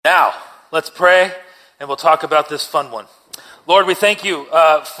Let's pray, and we'll talk about this fun one. Lord, we thank you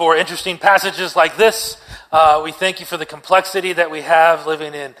for interesting passages like this. We thank you for the complexity that we have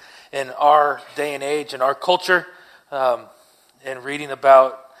living in our day and age, in our culture, and reading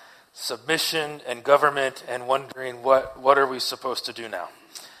about submission and government and wondering what are we supposed to do now.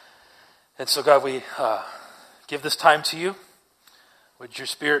 And so, God, we give this time to you. Would your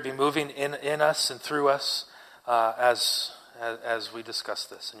Spirit be moving in us and through us as we discuss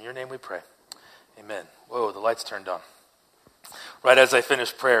this. In your name we pray. Amen. Whoa, the lights turned on. Right as I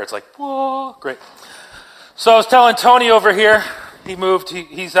finished prayer, it's like, whoa, great. So I was telling Tony over here, he moved,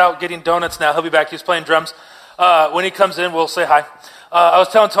 he's out getting donuts now. He'll be back, he's playing drums. When he comes in, we'll say hi. I was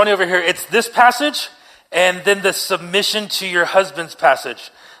telling Tony over here, it's this passage and then the submission to your husband's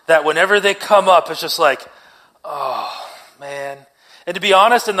passage, that whenever they come up, it's just like, oh, man. And to be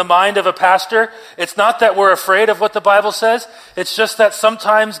honest, in the mind of a pastor, it's not that we're afraid of what the Bible says. It's just that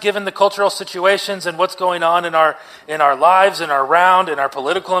sometimes, given the cultural situations and what's going on in our lives, in our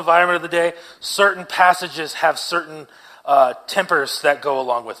political environment of the day, certain passages have certain tempers that go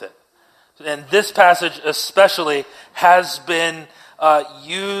along with it. And this passage especially has been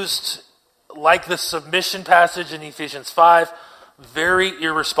used like the submission passage in Ephesians 5, very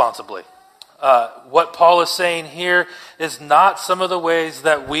irresponsibly. What Paul is saying here is not some of the ways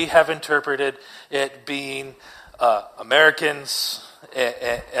that we have interpreted it being Americans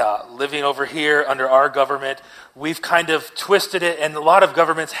living over here under our government. We've kind of twisted it, and a lot of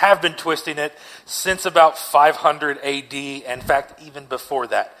governments have been twisting it since about 500 AD. In fact, even before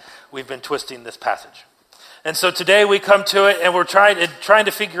that, we've been twisting this passage. And so today we come to it, and we're trying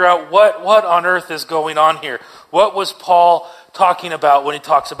to figure out what on earth is going on here. What was Paul talking about when he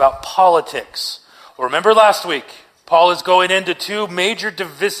talks about politics? Well, remember last week, Paul is going into two major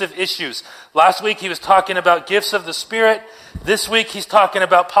divisive issues. Last week he was talking about gifts of the Spirit. This week he's talking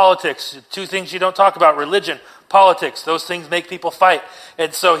about politics. Two things you don't talk about: religion, politics. Those things make people fight.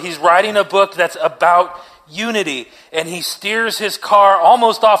 And so he's writing a book that's about unity, and he steers his car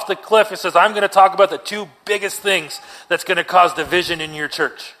almost off the cliff. He says, I'm going to talk about the two biggest things that's going to cause division in your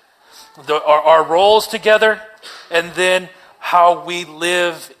church. Our roles together, and then how we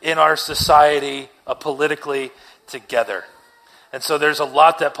live in our society politically together. And so there's a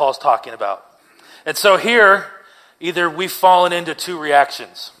lot that Paul's talking about. And so here, either we've fallen into two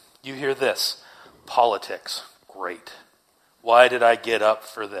reactions. You hear this: politics, great. Why did I get up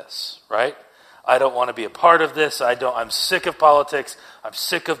for this, right? I don't want to be a part of this. I'm sick of politics. I'm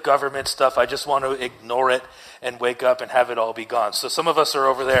sick of government stuff. I just want to ignore it and wake up and have it all be gone. So some of us are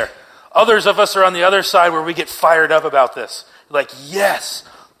over there. Others of us are on the other side where we get fired up about this. Like, yes,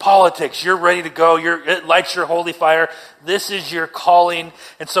 politics, you're ready to go. It lights your holy fire. This is your calling.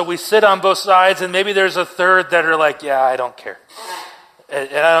 And so we sit on both sides, and maybe there's a third that are like, yeah, I don't care.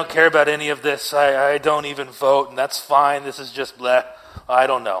 And I don't care about any of this. I don't even vote, and that's fine. This is just bleh. I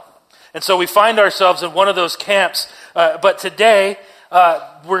don't know. And so we find ourselves in one of those camps. But today,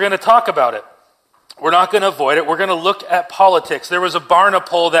 we're going to talk about it. We're not going to avoid it. We're going to look at politics. There was a Barna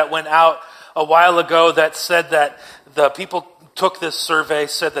poll that went out a while ago that said that the people took this survey,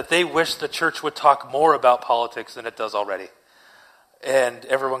 said that they wish the church would talk more about politics than it does already. And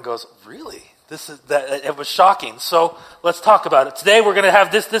everyone goes, really? It was shocking. So let's talk about it. Today we're going to have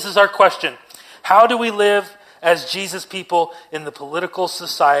this. This is our question. How do we live as Jesus people in the political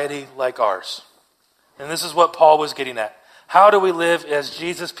society like ours? And this is what Paul was getting at. How do we live as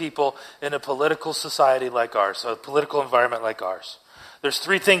Jesus people in a political society like ours, a political environment like ours? There's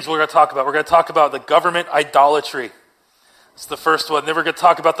three things we're going to talk about. We're going to talk about the government idolatry. It's the first one. Then we're going to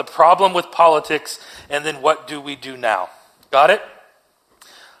talk about the problem with politics, and then what do we do now? Got it?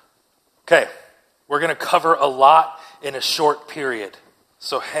 Okay. We're going to cover a lot in a short period.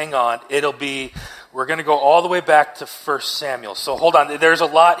 So hang on. We're going to go all the way back to 1 Samuel. So hold on. There's a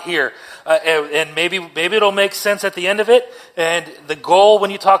lot here. And maybe it'll make sense at the end of it. And the goal when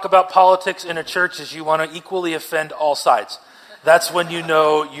you talk about politics in a church is you want to equally offend all sides. That's when you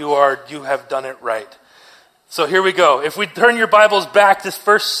know you have done it right. So here we go. If we turn your Bibles back to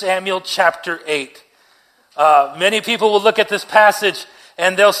 1 Samuel chapter 8. Many people will look at this passage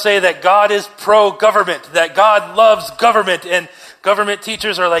and they'll say that God is pro-government, that God loves government, and government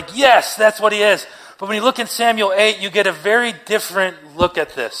teachers are like, yes, that's what he is. But when you look in Samuel 8, you get a very different look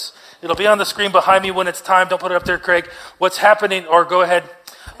at this. It'll be on the screen behind me when it's time. Don't put it up there, Craig. What's happening, or go ahead.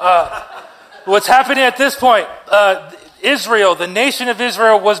 What's happening at this point? Israel, the nation of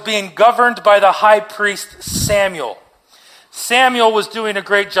Israel, was being governed by the high priest Samuel. Samuel was doing a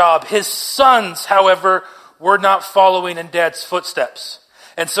great job. His sons, however, were not following in Dad's footsteps.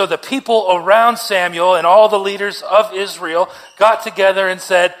 And so the people around Samuel and all the leaders of Israel got together and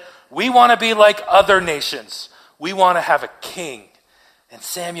said, We want to be like other nations. We want to have a king. And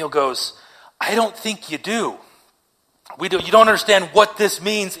Samuel goes, I don't think you do. You don't understand what this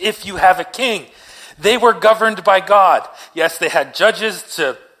means if you have a king. They were governed by God. Yes, they had judges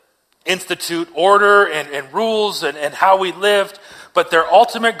to institute order and rules and how we lived, but their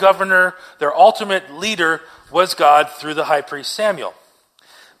ultimate governor, their ultimate leader was God through the high priest Samuel.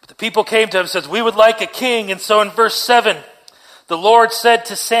 But the people came to him and says, we would like a king. And so in verse 7, the Lord said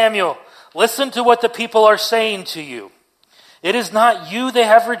to Samuel, listen to what the people are saying to you. It is not you they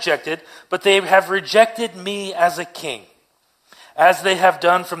have rejected, but they have rejected me as a king, as they have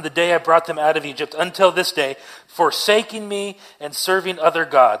done from the day I brought them out of Egypt until this day, forsaking me and serving other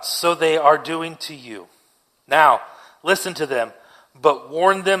gods. So they are doing to you. Now, listen to them, but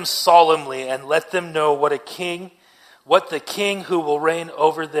warn them solemnly and let them know what the king who will reign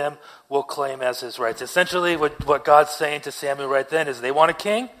over them will claim as his rights. Essentially, what God's saying to Samuel right then is they want a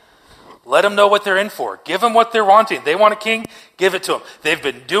king. Let them know what they're in for. Give them what they're wanting. They want a king, give it to them. They've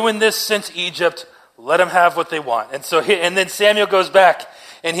been doing this since Egypt. Let them have what they want. And then Samuel goes back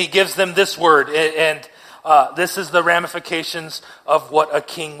and he gives them this word. And this is the ramifications of what a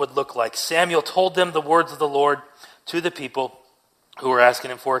king would look like. Samuel told them the words of the Lord to the people who were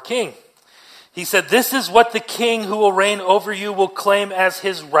asking him for a king. He said, this is what the king who will reign over you will claim as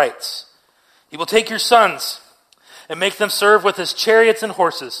his rights. He will take your sons and make them serve with his chariots and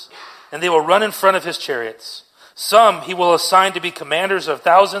horses, and they will run in front of his chariots. Some he will assign to be commanders of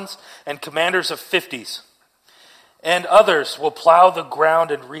thousands and commanders of 50s. And others will plow the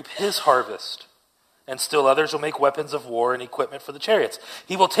ground and reap his harvest. And still others will make weapons of war and equipment for the chariots.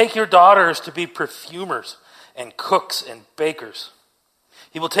 He will take your daughters to be perfumers and cooks and bakers.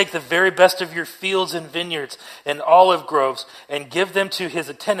 He will take the very best of your fields and vineyards and olive groves and give them to his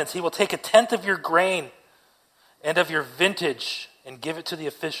attendants. He will take a tenth of your grain and of your vintage and give it to the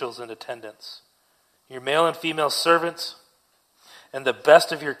officials and attendants, your male and female servants, and the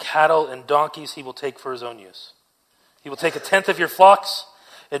best of your cattle and donkeys he will take for his own use. He will take a tenth of your flocks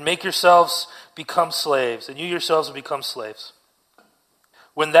and make yourselves become slaves, and you yourselves will become slaves.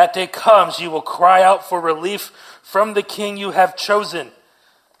 When that day comes, you will cry out for relief from the king you have chosen,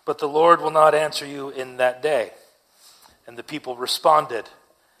 but the Lord will not answer you in that day. And the people responded,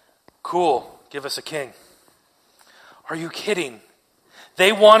 cool, give us a king. Are you kidding?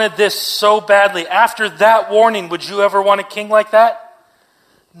 They wanted this so badly. After that warning, would you ever want a king like that?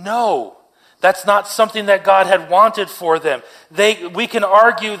 No. That's not something that God had wanted for them. We can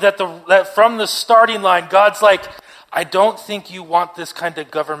argue that from the starting line, God's like, I don't think you want this kind of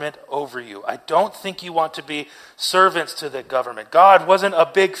government over you. I don't think you want to be servants to the government. God wasn't a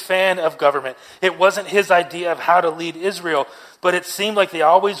big fan of government. It wasn't his idea of how to lead Israel, but it seemed like they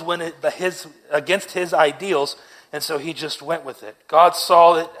always went against his ideals, and so he just went with it. God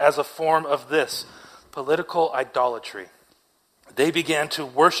saw it as a form of this, political idolatry. They began to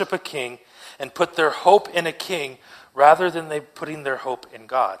worship a king and put their hope in a king rather than they putting their hope in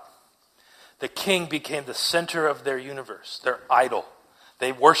God. The king became the center of their universe, their idol.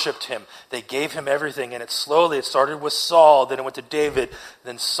 They worshiped him. They gave him everything. And it started with Saul, then it went to David,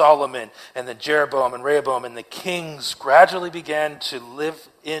 then Solomon, and then Jeroboam and Rehoboam. And the kings gradually began to live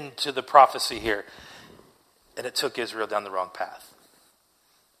into the prophecy here. And it took Israel down the wrong path.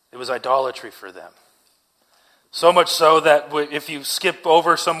 It was idolatry for them. So much so that if you skip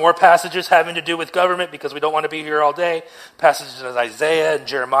over some more passages having to do with government, because we don't want to be here all day, passages of Isaiah and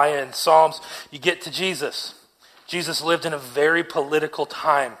Jeremiah and Psalms, you get to Jesus. Jesus lived in a very political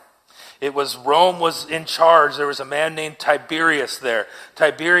time. Rome was in charge. There was a man named Tiberius there.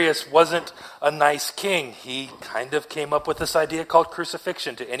 Tiberius wasn't a nice king. He kind of came up with this idea called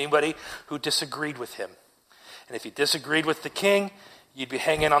crucifixion to anybody who disagreed with him. And if you disagreed with the king, you'd be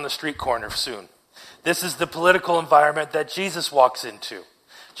hanging on the street corner soon. This is the political environment that Jesus walks into.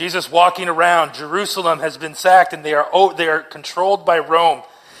 Jesus walking around, Jerusalem has been sacked and they are controlled by Rome.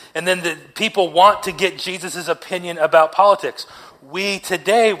 And then the people want to get Jesus' opinion about politics. We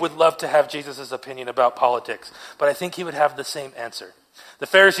today would love to have Jesus' opinion about politics, but I think he would have the same answer. The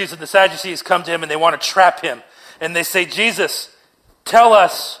Pharisees and the Sadducees come to him and they want to trap him. And they say, Jesus, tell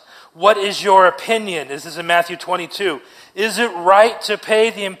us, what is your opinion? This is in Matthew 22. Is it right to pay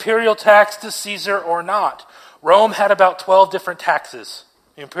the imperial tax to Caesar or not? Rome had about 12 different taxes.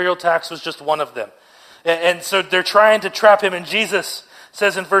 The imperial tax was just one of them. And so they're trying to trap him. And Jesus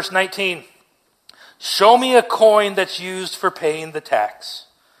says in verse 19, show me a coin that's used for paying the tax.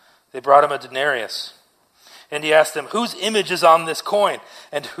 They brought him a denarius. And he asked them, whose image is on this coin?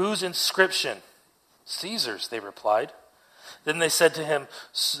 And whose inscription? Caesar's, they replied. Then he said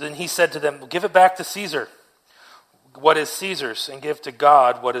to them, give it back to Caesar. what is Caesar's and give to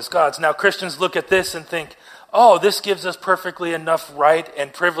God what is God's. Now, Christians look at this and think, oh, this gives us perfectly enough right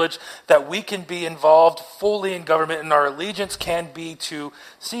and privilege that we can be involved fully in government, and our allegiance can be to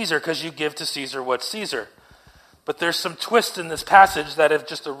Caesar because you give to Caesar what's Caesar. But there's some twist in this passage that if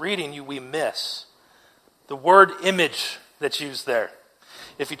just a reading we miss. The word image that's used there,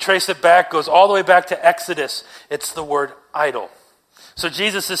 if you trace it back, goes all the way back to Exodus. It's the word idol. So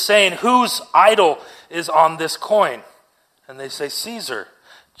Jesus is saying, whose idol is on this coin? And they say, Caesar.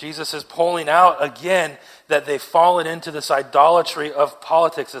 Jesus is pulling out again that they've fallen into this idolatry of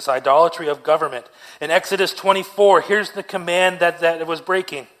politics, this idolatry of government. In Exodus 24, here's the command that it was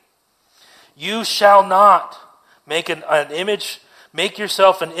breaking. You shall not make an image, make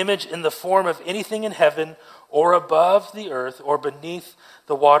yourself an image in the form of anything in heaven or above the earth or beneath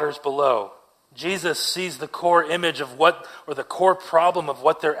the waters below. Jesus sees the core image of the core problem of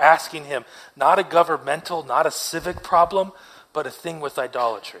what they're asking him. Not a governmental, not a civic problem, but a thing with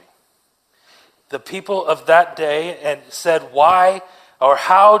idolatry. The people of that day and said, why or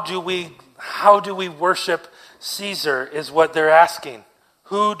how do we worship Caesar is what they're asking.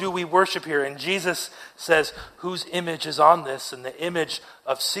 Who do we worship here? And Jesus says, whose image is on this? And the image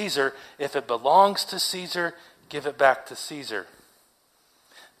of Caesar, if it belongs to Caesar, give it back to Caesar.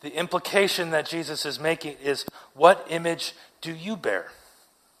 The implication that Jesus is making is, what image do you bear?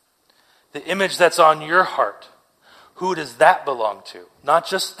 The image that's on your heart. Who does that belong to? Not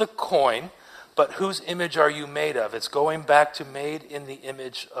just the coin, but whose image are you made of? It's going back to made in the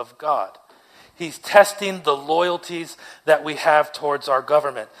image of God. He's testing the loyalties that we have towards our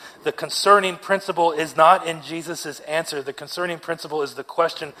government. The concerning principle is not in Jesus' answer. The concerning principle is the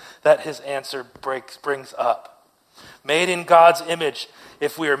question that his answer brings up. Made in God's image.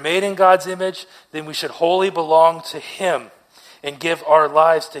 If we are made in God's image, then we should wholly belong to him and give our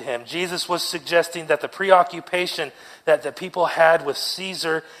lives to him. Jesus was suggesting that the preoccupation that the people had with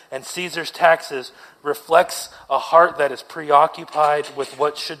Caesar and Caesar's taxes reflects a heart that is preoccupied with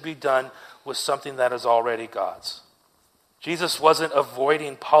what should be done with something that is already God's. Jesus wasn't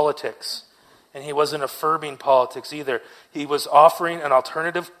avoiding politics, and he wasn't affirming politics either. He was offering an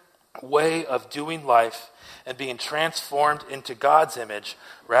alternative way of doing life and being transformed into God's image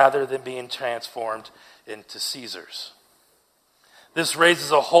rather than being transformed into Caesar's. This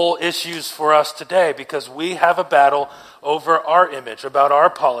raises a whole issues for us today because we have a battle over our image, about our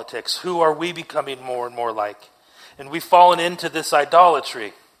politics. Who are we becoming more and more like? And we've fallen into this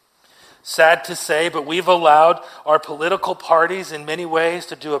idolatry. Sad to say, but we've allowed our political parties in many ways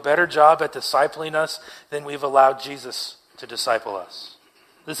to do a better job at discipling us than we've allowed Jesus to disciple us.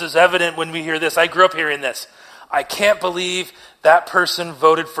 This is evident when we hear this. I grew up hearing this. I can't believe that person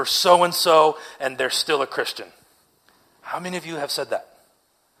voted for so-and-so and they're still a Christian. How many of you have said that?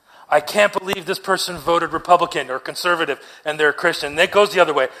 I can't believe this person voted Republican or conservative and they're a Christian. And it goes the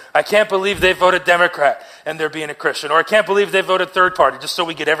other way. I can't believe they voted Democrat and they're being a Christian. Or I can't believe they voted third party, just so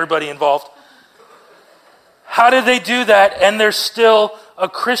we get everybody involved. How did they do that and they're still a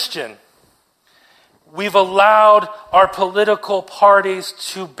Christian? We've allowed our political parties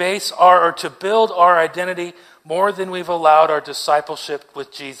to build our identity more than we've allowed our discipleship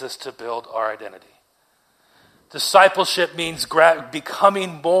with Jesus to build our identity. Discipleship means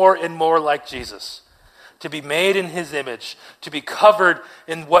becoming more and more like Jesus, to be made in his image, to be covered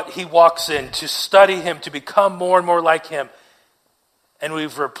in what he walks in, to study him, to become more and more like him. And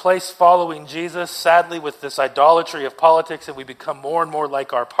we've replaced following Jesus, sadly, with this idolatry of politics, and we become more and more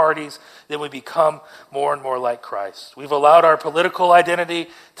like our parties, then we become more and more like Christ. We've allowed our political identity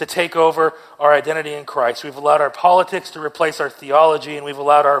to take over our identity in Christ. We've allowed our politics to replace our theology, and we've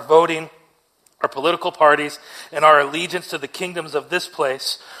allowed our voting, our political parties, and our allegiance to the kingdoms of this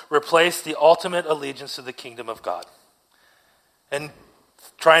place replace the ultimate allegiance to the kingdom of God. And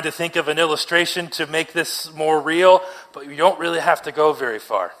trying to think of an illustration to make this more real, but you don't really have to go very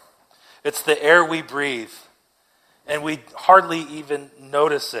far. It's the air we breathe, and we hardly even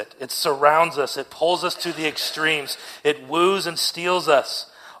notice it. It surrounds us. It pulls us to the extremes. It woos and steals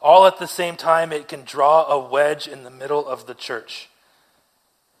us. All at the same time, it can draw a wedge in the middle of the church.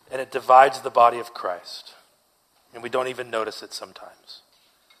 And it divides the body of Christ. And we don't even notice it sometimes.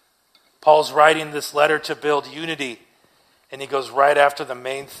 Paul's writing this letter to build unity. And he goes right after the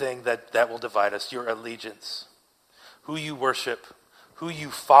main thing that will divide us, your allegiance. Who you worship, who you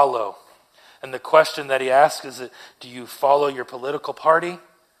follow. And the question that he asks is, do you follow your political party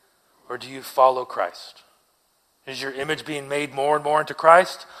or do you follow Christ? Is your image being made more and more into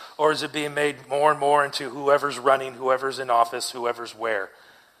Christ, or is it being made more and more into whoever's running, whoever's in office, whoever's where?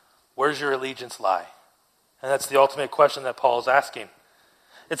 Where's your allegiance lie? And that's the ultimate question that Paul is asking.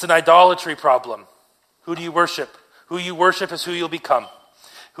 It's an idolatry problem. Who do you worship? Who you worship is who you'll become.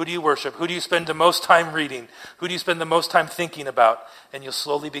 Who do you worship? Who do you spend the most time reading? Who do you spend the most time thinking about? And you'll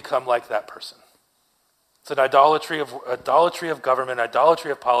slowly become like that person. It's an idolatry of government,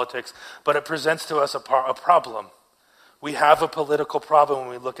 idolatry of politics, but it presents to us a problem. We have a political problem when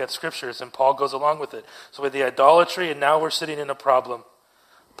we look at scriptures, and Paul goes along with it. So with the idolatry, and now we're sitting in a problem.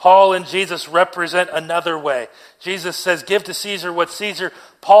 Paul and Jesus represent another way. Jesus says, give to Caesar what's Caesar.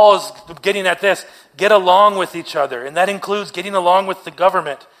 Paul is getting at this, get along with each other, and that includes getting along with the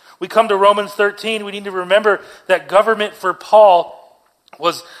government. We come to Romans 13, we need to remember that government for Paul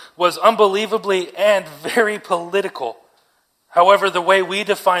was unbelievably and very political. However, the way we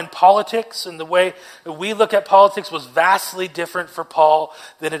define politics and the way we look at politics was vastly different for Paul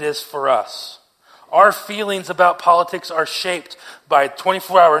than it is for us. Our feelings about politics are shaped by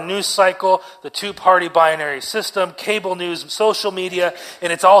 24-hour news cycle, the two-party binary system, cable news, social media,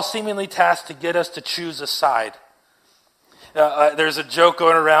 and it's all seemingly tasked to get us to choose a side. There's a joke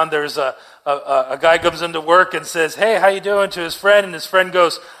going around. There's a guy comes into work and says, hey, how you doing, to his friend, and his friend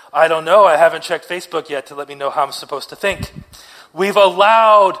goes, I don't know, I haven't checked Facebook yet to let me know how I'm supposed to think. We've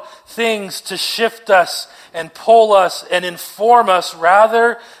allowed things to shift us and pull us and inform us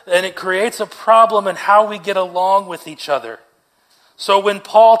and it creates a problem in how we get along with each other. So when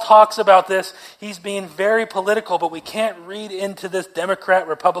Paul talks about this, he's being very political, but we can't read into this Democrat,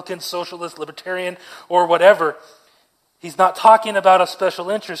 Republican, Socialist, Libertarian, or whatever. He's not talking about a special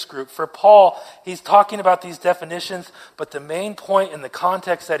interest group. For Paul, he's talking about these definitions, but the main point in the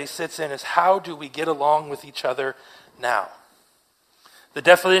context that he sits in is how do we get along with each other now? The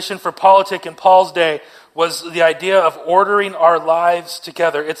definition for politic in Paul's day was the idea of ordering our lives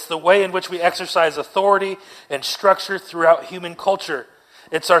together. It's the way in which we exercise authority and structure throughout human culture.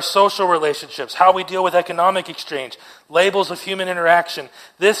 It's our social relationships, how we deal with economic exchange, labels of human interaction.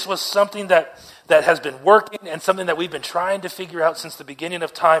 This was something that has been working and something that we've been trying to figure out since the beginning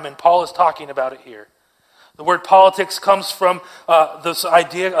of time, and Paul is talking about it here. The word politics comes from this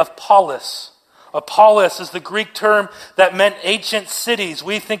idea of polis. A polis is the Greek term that meant ancient cities.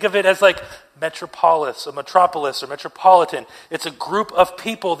 We think of it as like metropolis, a metropolis or metropolitan. It's a group of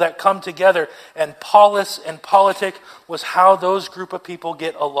people that come together, and polis and politic was how those group of people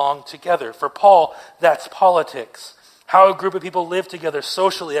get along together. For Paul, that's politics. How a group of people live together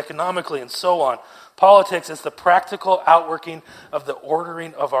socially, economically, and so on. Politics is the practical outworking of the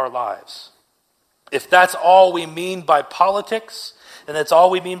ordering of our lives. If that's all we mean by politics, and that's all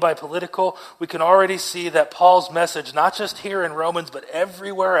we mean by political, we can already see that Paul's message, not just here in Romans, but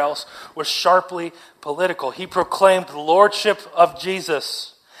everywhere else, was sharply political. He proclaimed the lordship of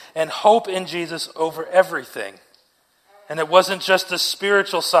Jesus and hope in Jesus over everything. And it wasn't just a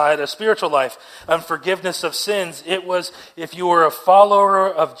spiritual side, a spiritual life, forgiveness of sins. It was, if you were a follower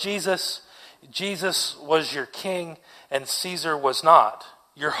of Jesus, Jesus was your king and Caesar was not.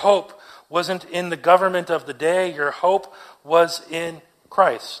 Your hope wasn't in the government of the day. Your hope was in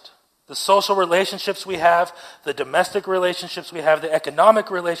Christ. The social relationships we have, the domestic relationships we have, the economic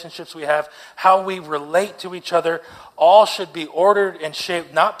relationships we have, how we relate to each other, all should be ordered and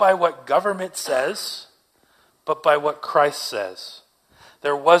shaped not by what government says, but by what Christ says.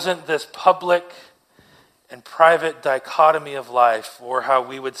 There wasn't this public and private dichotomy of life, or how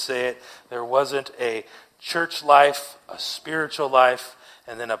we would say it, there wasn't a church life, a spiritual life,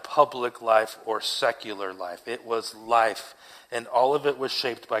 and then a public life or secular life. It was life, and all of it was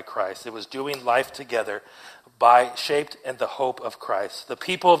shaped by Christ. It was doing life together shaped in the hope of Christ. The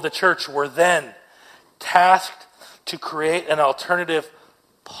people of the church were then tasked to create an alternative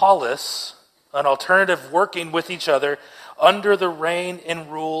polis, an alternative working with each other under the reign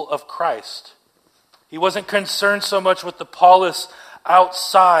and rule of Christ. He wasn't concerned so much with the polis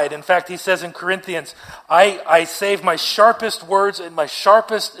outside. In fact, he says in Corinthians, I save my sharpest words and my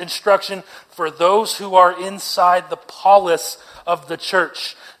sharpest instruction for those who are inside the polis of the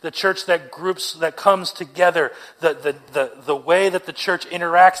church that comes together, the way that the church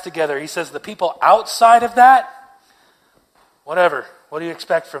interacts together. He says the people outside of that, whatever, what do you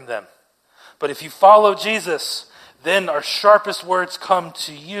expect from them? But if you follow Jesus, then our sharpest words come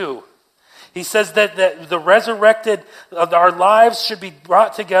to you. He says that the resurrected, our lives should be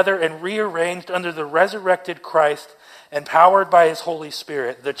brought together and rearranged under the resurrected Christ, empowered by his Holy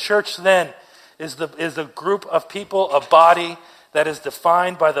Spirit. The church then is a group of people, a body that is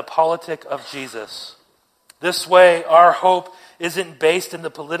defined by the politic of Jesus. This way, our hope isn't based in the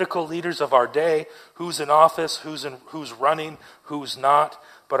political leaders of our day, who's in office, who's running, who's not,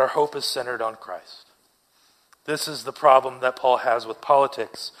 but our hope is centered on Christ. This is the problem that Paul has with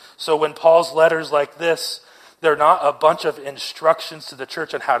politics. So when Paul's letters like this, they're not a bunch of instructions to the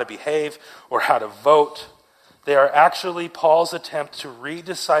church on how to behave or how to vote. They are actually Paul's attempt to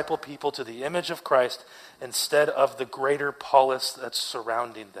re-disciple people to the image of Christ instead of the greater polis that's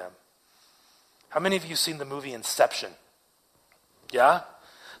surrounding them. How many of you seen the movie Inception? Yeah?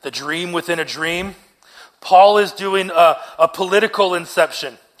 The dream within a dream? Paul is doing a political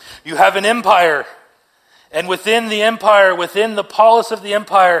inception. You have an empire, and within the empire, within the polis of the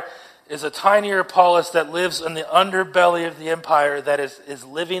empire, is a tinier polis that lives in the underbelly of the empire that is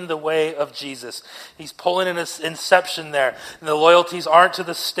living the way of Jesus. He's pulling an inception there. And the loyalties aren't to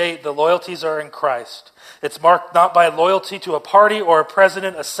the state, the loyalties are in Christ. It's marked not by loyalty to a party or a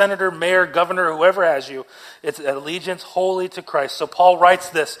president, a senator, mayor, governor, whoever has you. It's allegiance wholly to Christ. So Paul writes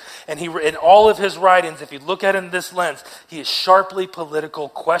this, and in all of his writings, if you look at it in this lens, he is sharply political,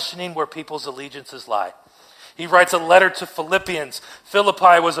 questioning where people's allegiances lie. He writes a letter to Philippians.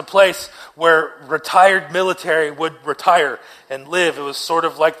 Philippi was a place where retired military would retire and live. It was sort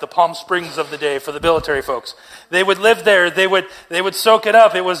of like the Palm Springs of the day for the military folks. They would live there. They would soak it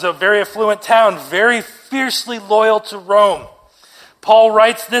up. It was a very affluent town, very fiercely loyal to Rome. Paul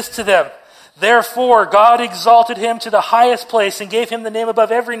writes this to them. Therefore, God exalted him to the highest place and gave him the name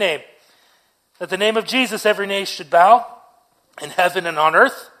above every name. That the name of Jesus every knee should bow in heaven and on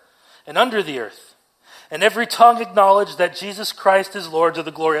earth and under the earth. And every tongue acknowledge that Jesus Christ is Lord to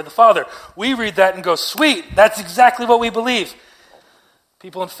the glory of the Father. We read that and go, sweet, that's exactly what we believe.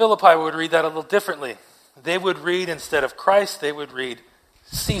 People in Philippi would read that a little differently. They would read, instead of Christ, they would read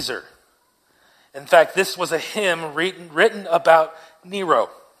Caesar. In fact, this was a hymn written about Nero.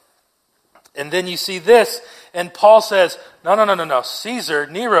 And then you see this, and Paul says, no. Caesar,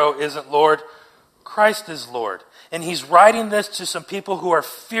 Nero isn't Lord. Christ is Lord. And he's writing this to some people who are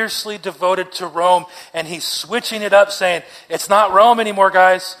fiercely devoted to Rome, and he's switching it up, saying, it's not Rome anymore,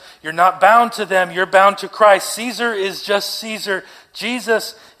 guys. You're not bound to them. You're bound to Christ. Caesar is just Caesar.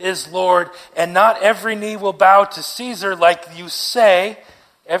 Jesus is Lord, and not every knee will bow to Caesar like you say.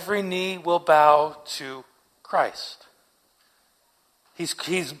 Every knee will bow to Christ.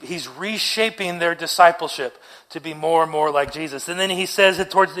 He's reshaping their discipleship to be more and more like Jesus. And then he says it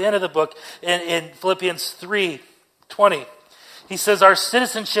towards the end of the book in Philippians 3:20. He says, our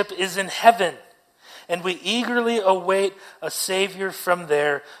citizenship is in heaven, and we eagerly await a Savior from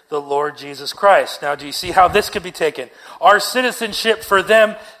there, the Lord Jesus Christ. Now, do you see how this could be taken? Our citizenship for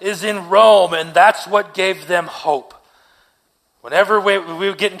them is in Rome, and that's what gave them hope. Whenever we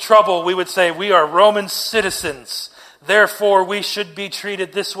would get in trouble, we would say, we are Roman citizens. Therefore, we should be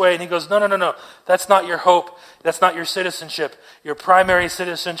treated this way. And he goes, no. That's not your hope. That's not your citizenship. Your primary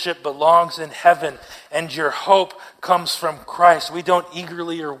citizenship belongs in heaven. And your hope comes from Christ. We don't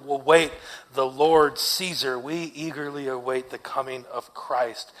eagerly await the Lord Caesar. We eagerly await the coming of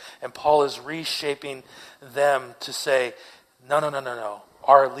Christ. And Paul is reshaping them to say, no.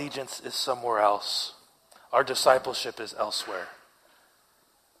 Our allegiance is somewhere else. Our discipleship is elsewhere.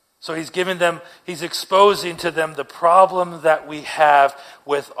 So he's exposing to them the problem that we have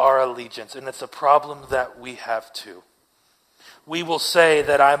with our allegiance. And it's a problem that we have too. We will say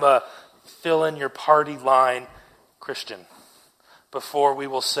that I'm a fill in your party line Christian before we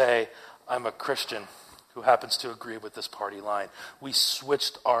will say I'm a Christian who happens to agree with this party line. We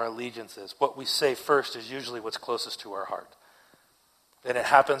switched our allegiances. What we say first is usually what's closest to our heart. And it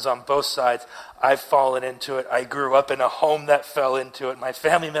happens on both sides. I've fallen into it. I grew up in a home that fell into it. My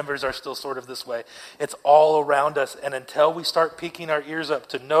family members are still sort of this way. It's all around us. And until we start peeking our ears up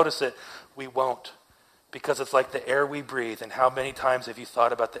to notice it, we won't. Because it's like the air we breathe. And how many times have you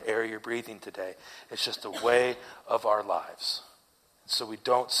thought about the air you're breathing today? It's just a way of our lives. So we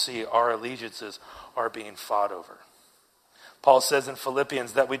don't see our allegiances are being fought over. Paul says in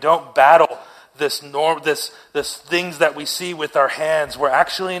Philippians that we don't battle this things that we see with our hands. We're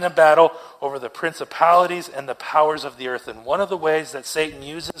actually in a battle over the principalities and the powers of the earth. And one of the ways that Satan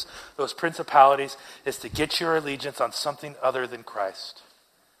uses those principalities is to get your allegiance on something other than Christ.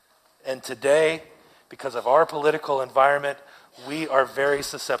 And today, because of our political environment, we are very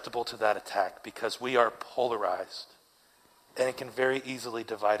susceptible to that attack because we are polarized. And it can very easily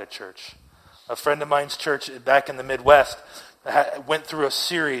divide a church. A friend of mine's church back in the Midwest went through a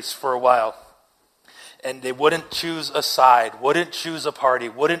series for a while. And they wouldn't choose a side, wouldn't choose a party,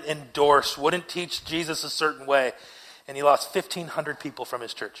 wouldn't endorse, wouldn't teach Jesus a certain way. And he lost 1,500 people from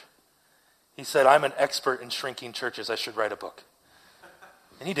his church. He said, I'm an expert in shrinking churches. I should write a book.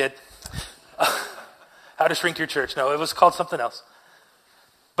 And he did. How to Shrink Your Church. No, it was called something else.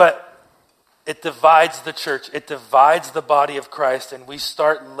 But it divides the church. It divides the body of Christ. And we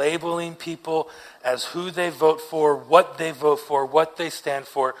start labeling people as who they vote for, what they stand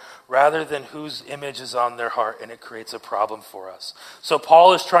for, rather than whose image is on their heart. And it creates a problem for us. So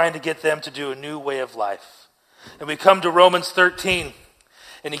Paul is trying to get them to do a new way of life. And we come to Romans 13.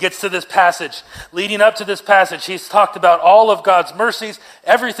 And he gets to this passage. Leading up to this passage, he's talked about all of God's mercies,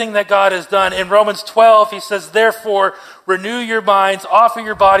 everything that God has done. In Romans 12, he says, therefore, renew your minds, offer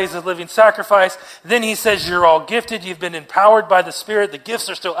your bodies as living sacrifice. Then he says, you're all gifted, you've been empowered by the Spirit. The gifts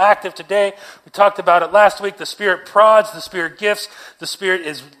are still active today. We talked about it last week. The Spirit prods, the Spirit gifts. The Spirit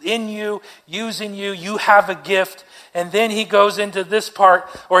is in you, using you. You have a gift. And then he goes into this part,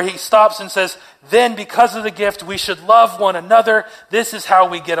 or he stops and says, then because of the gift, we should love one another. This is how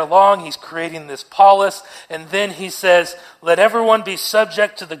we get along. He's creating this polis. And then he says, let everyone be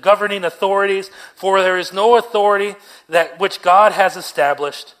subject to the governing authorities, for there is no authority that which God has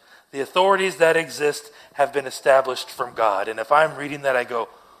established. The authorities that exist have been established from God. And if I'm reading that, I go,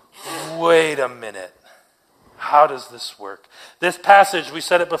 wait a minute. How does this work? This passage, we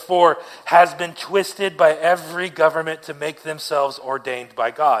said it before, has been twisted by every government to make themselves ordained by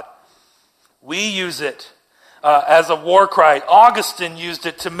God. We use it as a war cry. Augustine used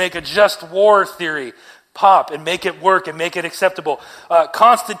it to make a just war theory pop and make it work and make it acceptable.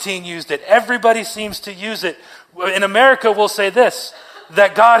 Constantine used it. Everybody seems to use it. In America, we'll say this,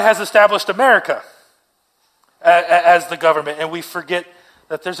 that God has established America as the government, and we forget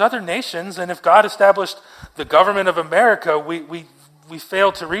that there's other nations, and if God established the government of America, we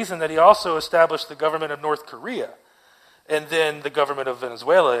fail to reason that he also established the government of North Korea, and then the government of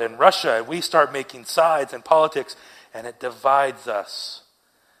Venezuela and Russia, and we start making sides in politics, and it divides us.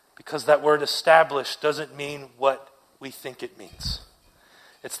 Because that word established doesn't mean what we think it means.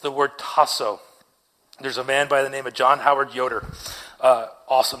 It's the word tasso. There's a man by the name of John Howard Yoder,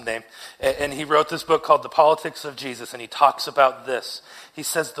 awesome name, and he wrote this book called The Politics of Jesus, and he talks about this. He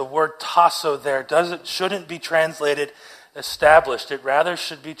says the word tasso there shouldn't be translated established. It rather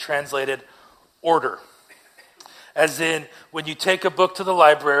should be translated order. As in, when you take a book to the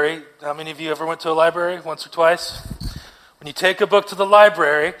library, how many of you ever went to a library once or twice? When you take a book to the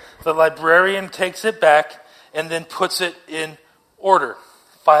librarian takes it back and then puts it in order,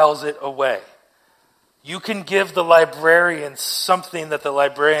 files it away. You can give the librarian something that the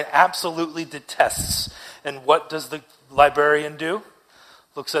librarian absolutely detests. And what does the librarian do?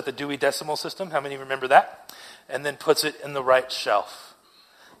 Looks at the Dewey Decimal System. How many remember that? And then puts it in the right shelf.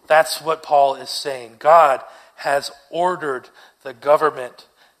 That's what Paul is saying. God has ordered the government,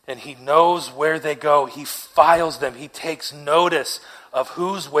 and he knows where they go. He files them. He takes notice of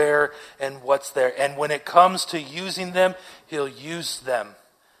who's where and what's there. And when it comes to using them, he'll use them.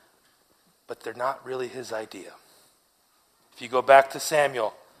 But they're not really his idea. If you go back to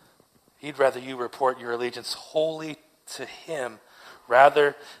Samuel, he'd rather you report your allegiance wholly to him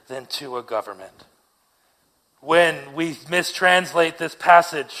rather than to a government. When we mistranslate this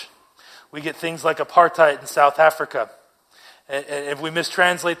passage, we get things like apartheid in South Africa. And if we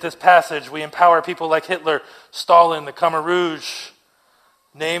mistranslate this passage, we empower people like Hitler, Stalin, the Khmer Rouge,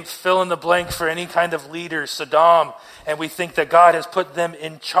 name fill in the blank for any kind of leader, Saddam, and we think that God has put them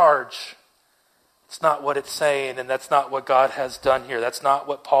in charge. It's not what it's saying, and that's not what God has done here. That's not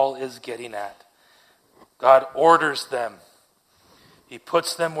what Paul is getting at. God orders them. He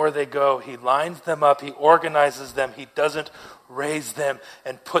puts them where they go. He lines them up. He organizes them. He doesn't raise them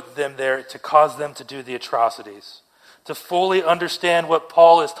and put them there to cause them to do the atrocities. To fully understand what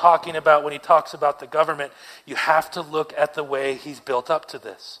Paul is talking about when he talks about the government, you have to look at the way he's built up to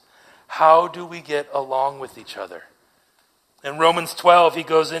this. How do we get along with each other? In Romans 12, he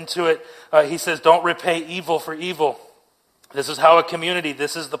goes into it. He says, don't repay evil for evil. This is how a community,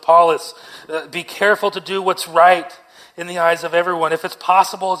 this is the polis. Be careful to do what's right in the eyes of everyone. If it's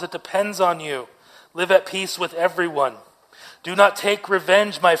possible, as it depends on you, live at peace with everyone. Do not take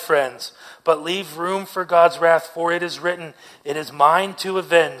revenge, my friends, but leave room for God's wrath, for it is written, it is mine to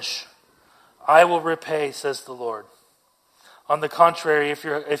avenge. I will repay, says the Lord. On the contrary, if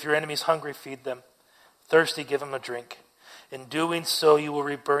your enemy's hungry, feed them. Thirsty, give them a drink. In doing so, you will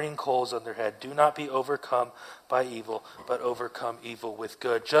reap burning coals on their head. Do not be overcome by evil, but overcome evil with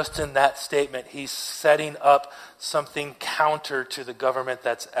good. Just in that statement, he's setting up something counter to the government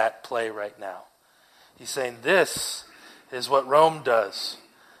that's at play right now. He's saying, this is what Rome does,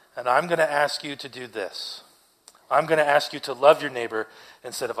 and I'm going to ask you to do this. I'm going to ask you to love your neighbor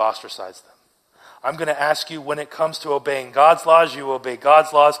instead of ostracize them. I'm going to ask you, when it comes to obeying God's laws, you obey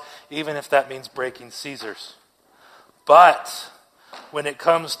God's laws, even if that means breaking Caesar's. But when it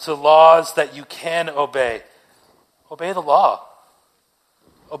comes to laws that you can obey the law.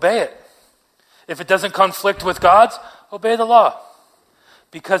 Obey it. If it doesn't conflict with God's, obey the law.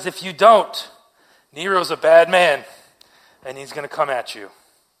 Because if you don't, Nero's a bad man, and he's going to come at you.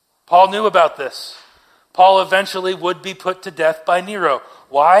 Paul knew about this. Paul eventually would be put to death by Nero.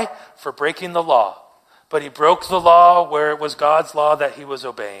 Why? For breaking the law. but he broke the law where it was God's law that he was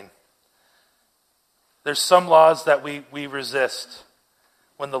obeying. There's some laws that we resist.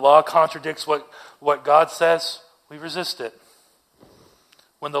 When the law contradicts what God says, we resist it.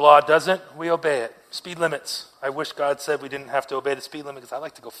 When the law doesn't, we obey it. Speed limits. I wish God said we didn't have to obey the speed limit because I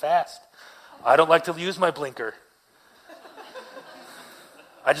like to go fast. I don't like to use my blinker.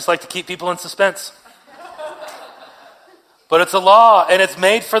 I just like to keep people in suspense. But it's a law, and it's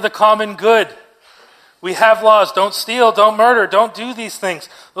made for the common good. We have laws. Don't steal, don't murder, don't do these things.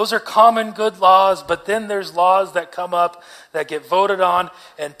 Those are common good laws, but then there's laws that come up that get voted on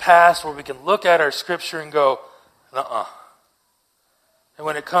and passed where we can look at our scripture and go, nuh-uh. And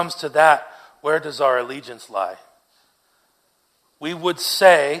when it comes to that, where does our allegiance lie? We would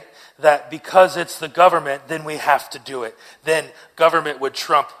say that because it's the government, then we have to do it. Then government would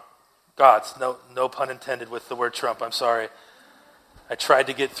trump God's. No pun intended with the word Trump, I'm sorry. I tried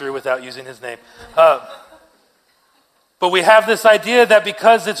to get through without using his name. But we have this idea that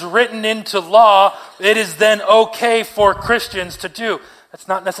because it's written into law, it is then okay for Christians to do. That's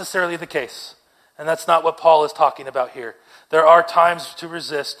not necessarily the case. And that's not what Paul is talking about here. There are times to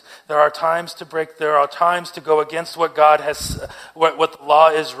resist. There are times to break. There are times to go against what God has, what the law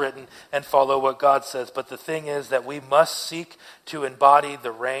is written, and follow what God says. But the thing is that we must seek to embody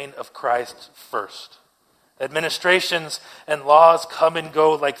the reign of Christ first. Administrations and laws come and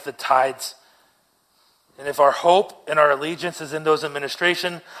go like the tides. And if our hope and our allegiance is in those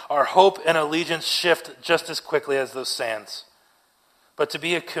administrations, our hope and allegiance shift just as quickly as those sands. But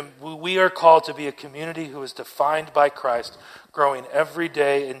we are called to be a community who is defined by Christ, growing every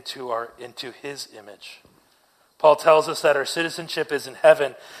day into his image. Paul tells us that our citizenship is in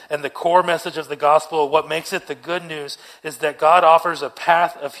heaven, and the core message of the gospel, what makes it the good news, is that God offers a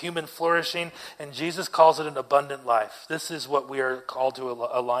path of human flourishing, and Jesus calls it an abundant life. This is what we are called to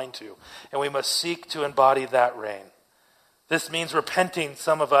align to, and we must seek to embody that reign. This means repenting,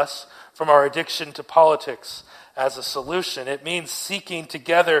 some of us, from our addiction to politics as a solution. It means seeking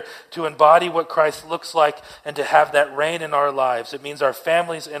together to embody what Christ looks like and to have that reign in our lives. It means our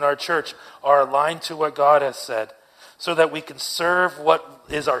families and our church are aligned to what God has said so that we can serve what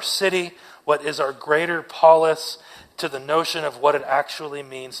is our city, what is our greater polis, to the notion of what it actually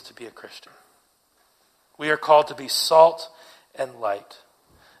means to be a Christian. We are called to be salt and light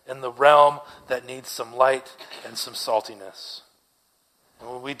in the realm that needs some light and some saltiness. And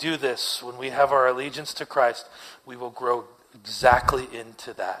when we do this, when we have our allegiance to Christ, we will grow exactly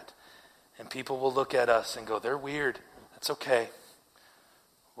into that. And people will look at us and go, they're weird. That's okay.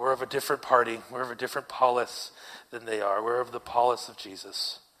 We're of a different party. We're of a different polis than they are. We're of the polis of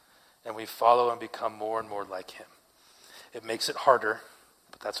Jesus. And we follow and become more and more like him. It makes it harder,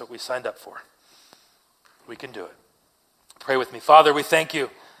 but that's what we signed up for. We can do it. Pray with me. Father, we thank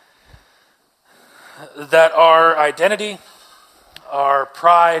you that our identity, our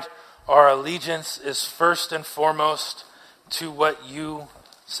pride, our allegiance is first and foremost to what you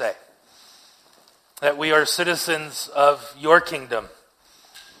say. That we are citizens of your kingdom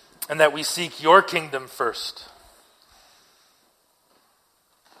and that we seek your kingdom first.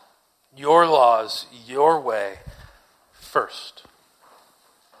 Your laws, your way first.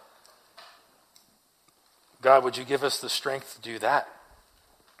 God, would you give us the strength to do that?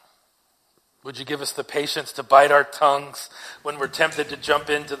 Would you give us the patience to bite our tongues when we're tempted to jump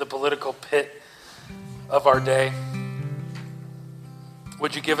into the political pit of our day?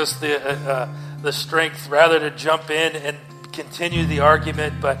 Would you give us the strength rather to jump in and continue the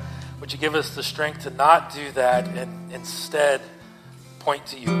argument, but would you give us the strength to not do that and instead point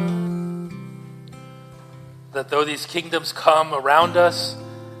to you? That though these kingdoms come around us,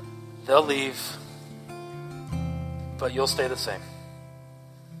 they'll leave, but you'll stay the same.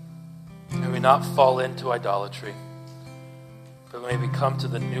 May we not fall into idolatry, but may we come to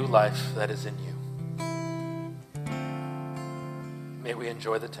the new life that is in you. May we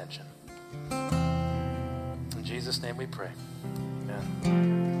enjoy the tension. In Jesus' name we pray.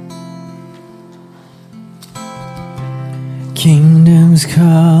 Amen. Kingdoms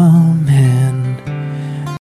come